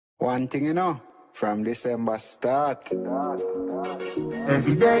One thing you know, from December start.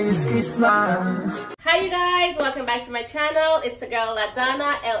 Every day is Christmas. Hi you guys, welcome back to my channel. It's the girl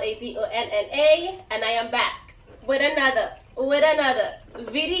Ladonnaa, Ladonna, and I am back with another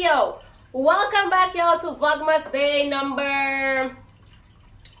video. Welcome back y'all to Vlogmas day number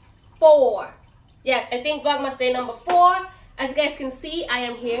 4. Yes, I think Vlogmas day number 4. As you guys can see, I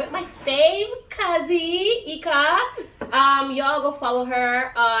am here with my fave cousin, Ika. Y'all go follow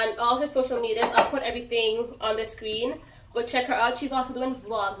her on all her social medias. I'll put everything on the screen. Go check her out. She's also doing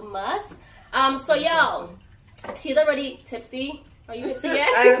Vlogmas. So y'all, she's already tipsy. Are you tipsy yet?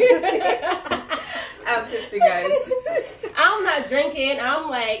 I'm tipsy, guys. I'm not drinking. I'm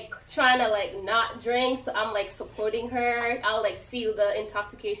like trying to like not drink, so I'm like supporting her. I'll like feel the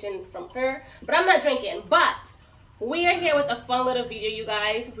intoxication from her, but I'm not drinking. But we are here with a fun little video, you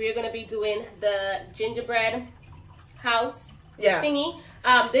guys. We're gonna be doing the gingerbread house thingy.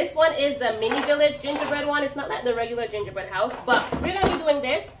 This one is the mini village gingerbread one. It's not like the regular gingerbread house, but we're gonna be doing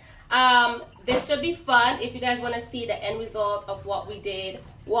this. This should be fun if you guys want to see the end result of what we did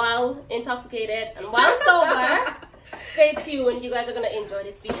while intoxicated and while sober. Stay tuned. You guys are gonna enjoy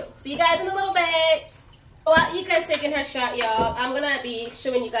this video. See you guys in a little bit. While you guys taking her shot, y'all, I'm gonna be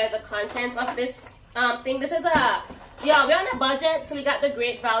showing you guys the contents of this thing. This is we're on a budget, so we got the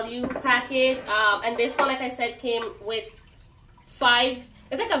great value package, and this one, like I said, came with 5.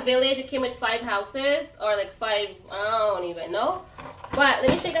 It's like a village. It came with 5 houses, or like 5, I don't even know. But let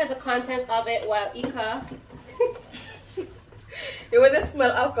me show you guys the contents of it while Ika. You wouldn't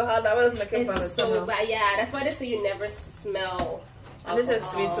smell alcohol. That was making fun of It's so bad. Yeah, that's why they say you never smell alcohol. And this is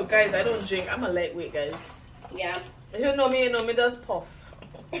sweet too, guys. I don't drink. I'm a lightweight, guys. Yeah. If you know me does puff.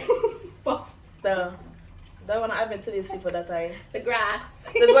 Puff. The one I've been to these people that I... The grass.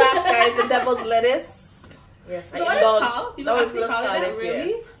 The grass, guys. The devil's lettuce. Yes, So I indulge. what is called? People actually call it that?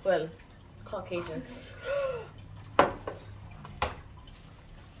 Really? Yeah. Well, Caucasian.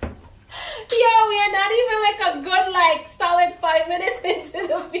 Yo, we are not even like a good, like, solid 5 minutes into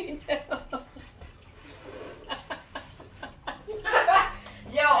the video.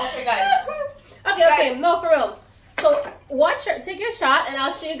 Yo, okay, guys. Okay, no, for real. So, take your shot, and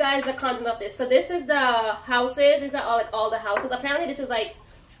I'll show you guys the content of this. So, this is the houses. These are all the houses. Apparently, this is, like,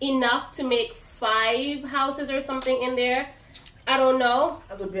 enough to make 5 houses or something in there. I don't know.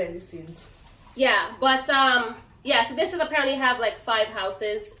 I go behind the scenes. Yeah, but, yeah, so this is apparently have, like, 5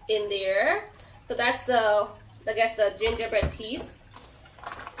 houses in there. So, that's I guess, the gingerbread piece.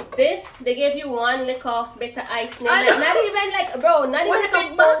 This, they gave you one little bit of ice. Like, not even like, bro, not even like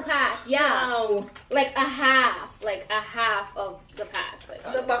a full pack. Yeah. Wow. Like a half of the pack. Like,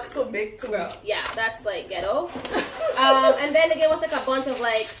 the box so big too. Bro, yeah, that's like ghetto. And then they gave us like a bunch of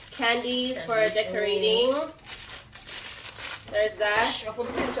like candies for decorating. There's that.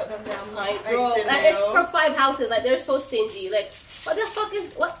 Bro, that is for 5 houses. Like, they're so stingy. Like, what the fuck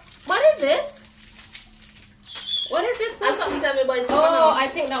is, what is this? What is this? That's something tell me about it. Oh, I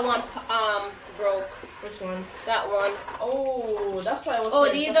think that one broke. Which one? That one. Oh, that's why I was. Oh,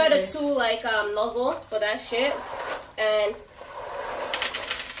 these are the 2 like nozzle for that shit. And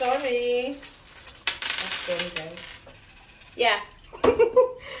Stormy. That's Stormy, guys. yeah.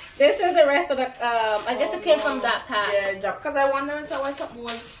 This is the rest of the I guess it came from that pack. Yeah, because I wonder why something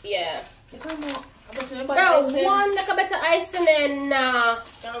was. Yeah. If I'm not. Bro, one like a better icing and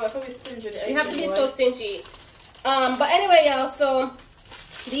you have to be so stingy. But anyway, y'all, so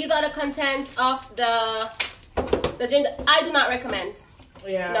these are the contents of the ginger. I do not recommend.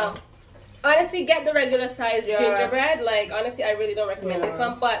 Yeah. No. Honestly, get the regular size gingerbread. Like, honestly, I really don't recommend this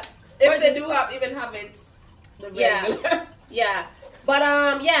one. But if they do even have it, the regular. Yeah.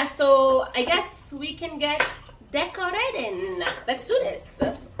 But yeah. So I guess we can get decorating. Let's do this.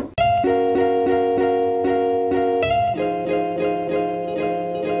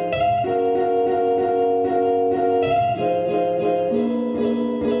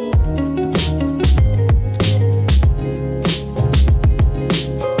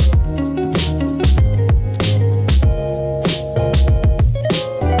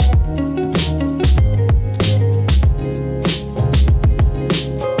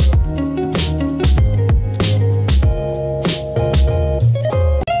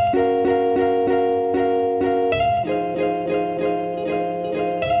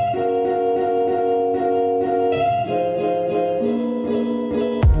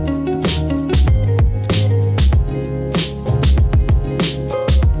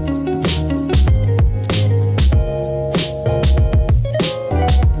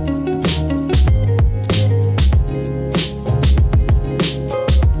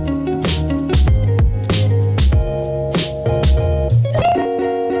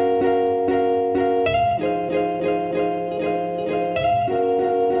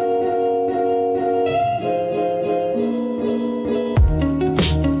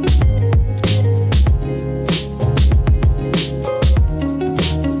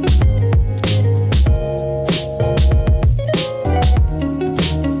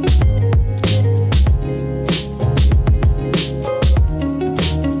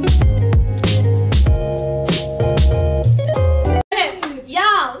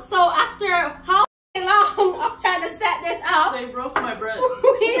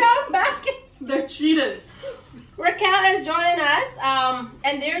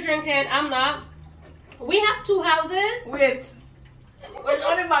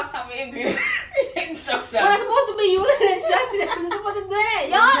 box have ingredient instructions. We're not supposed to be using instructions. We're supposed to do it,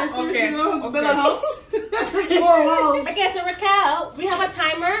 y'all. Okay. Build a house. There's 4 walls. Okay, so Raquel, we have a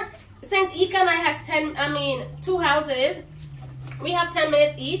timer. Since Ika and I has 2 houses, we have 10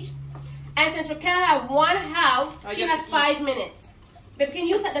 minutes each. And since Raquel have 1 house, she has 5 minutes. Babe, can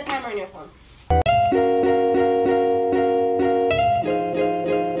you set the timer on your phone?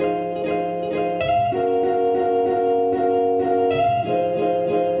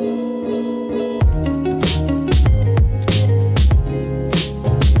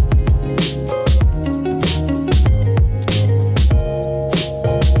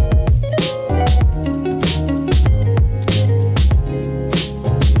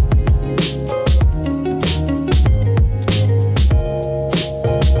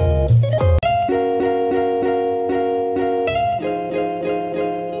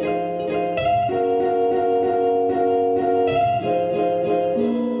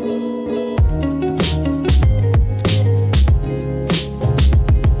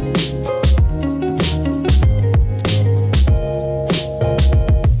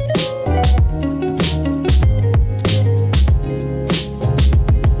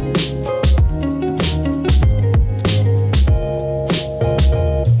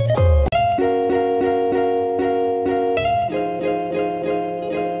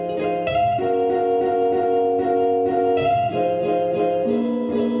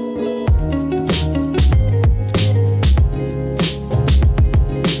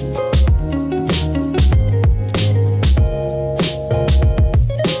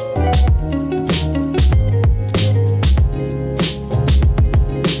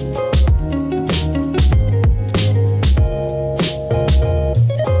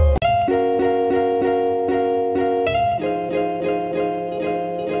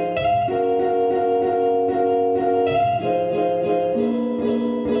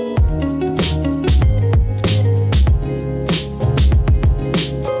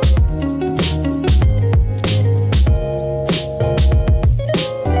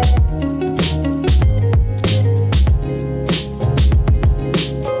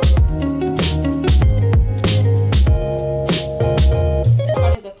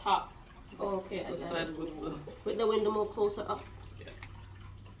 With the window more closer up.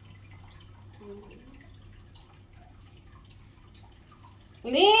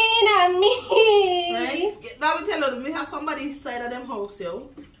 Lean on me. Right? Now me tell you, me have somebody side of them house, yo.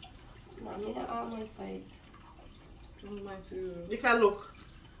 No, me have all my sides. You can look.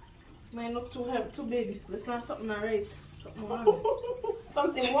 Mine look too heavy, too big. That's not something I right. Something wrong.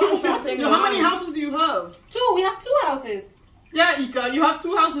 Something wrong. Something Yo, how many houses do you have? 2. We have 2 houses. Yeah, Ika, you have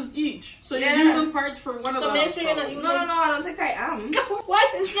 2 houses each. So you're using parts for one of them. So make sure you're not using... No, I don't think I am.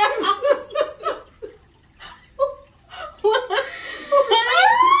 What is your house?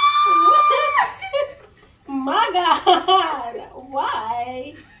 My God.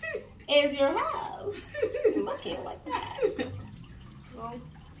 Why is your house looking like that?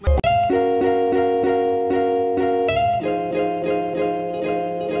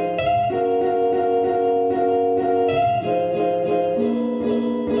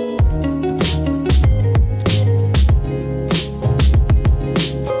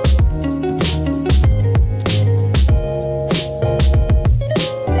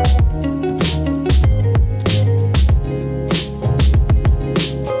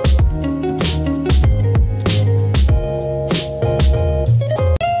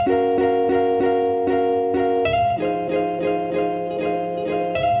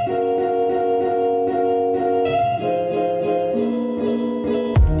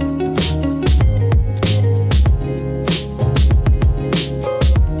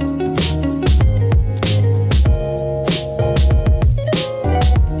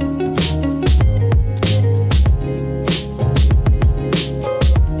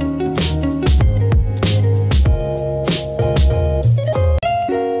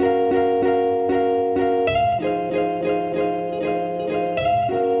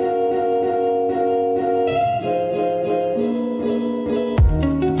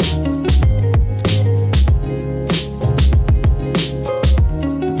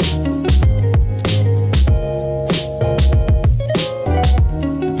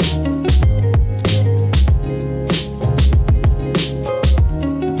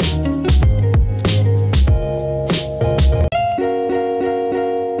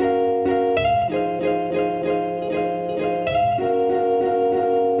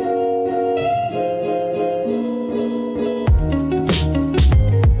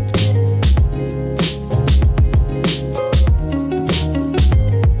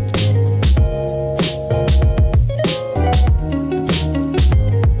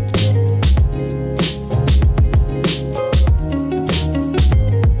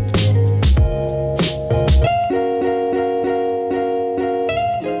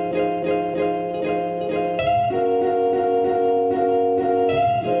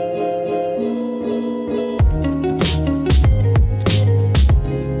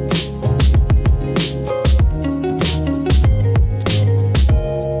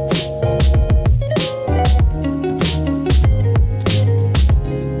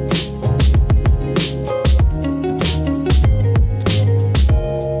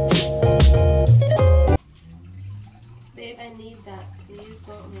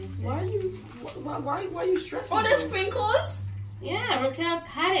 have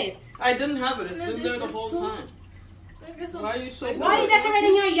had it. I didn't have it. It's been there the whole time. Why are you so Why are you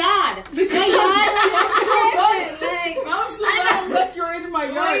decorating your yard? Because Your yard? I'm so glad I'm decorating my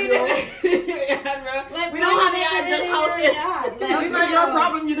yard, yo. Like, We don't have any just houses. That's not your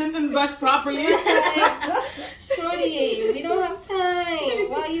problem. You didn't invest properly. Shorty, we don't have time.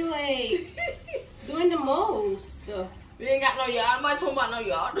 Why are you like doing the most? We ain't got no yard. Nobody talking about no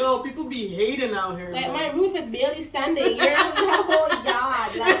yard. Yo, people be hating out here. Like bro. my roof is barely standing. You're in the whole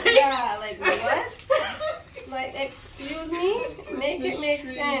yard. Like yeah, like what? Like excuse me? Make it make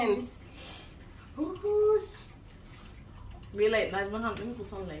sense. We like nice one. Let me put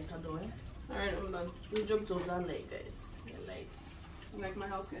some light on door. Alright, I'm done. We jump to that light, guys. The lights. You like my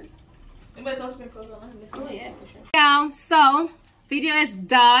house, guys? Anybody some sprinkles on it? Oh yeah, for sure. Yeah, so video is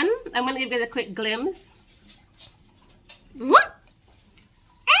done. I'm gonna give you guys a quick glimpse. What?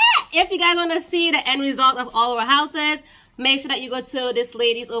 If you guys want to see the end result of all our houses, make sure that you go to this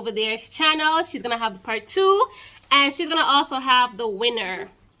lady's over there's channel. She's gonna have the part 2, and she's gonna also have the winner.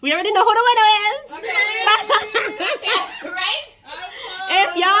 We already know who the winner is. Okay. Right?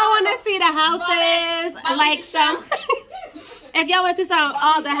 If y'all want to see the houses, like some. If y'all want to see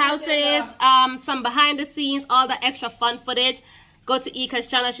all the houses, some behind the scenes, all the extra fun footage, go to Ika's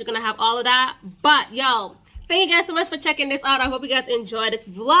channel. She's gonna have all of that. But yo, thank you guys so much for checking this out. I hope you guys enjoyed this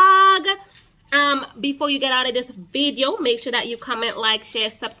vlog. Before you get out of this video, make sure that you comment, like,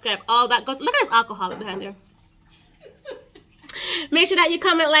 share, subscribe, all that. Look at this alcoholic behind there. Make sure that you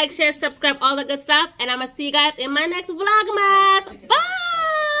comment, like, share, subscribe, all the good stuff. And I'm gonna see you guys in my next Vlogmas. Bye.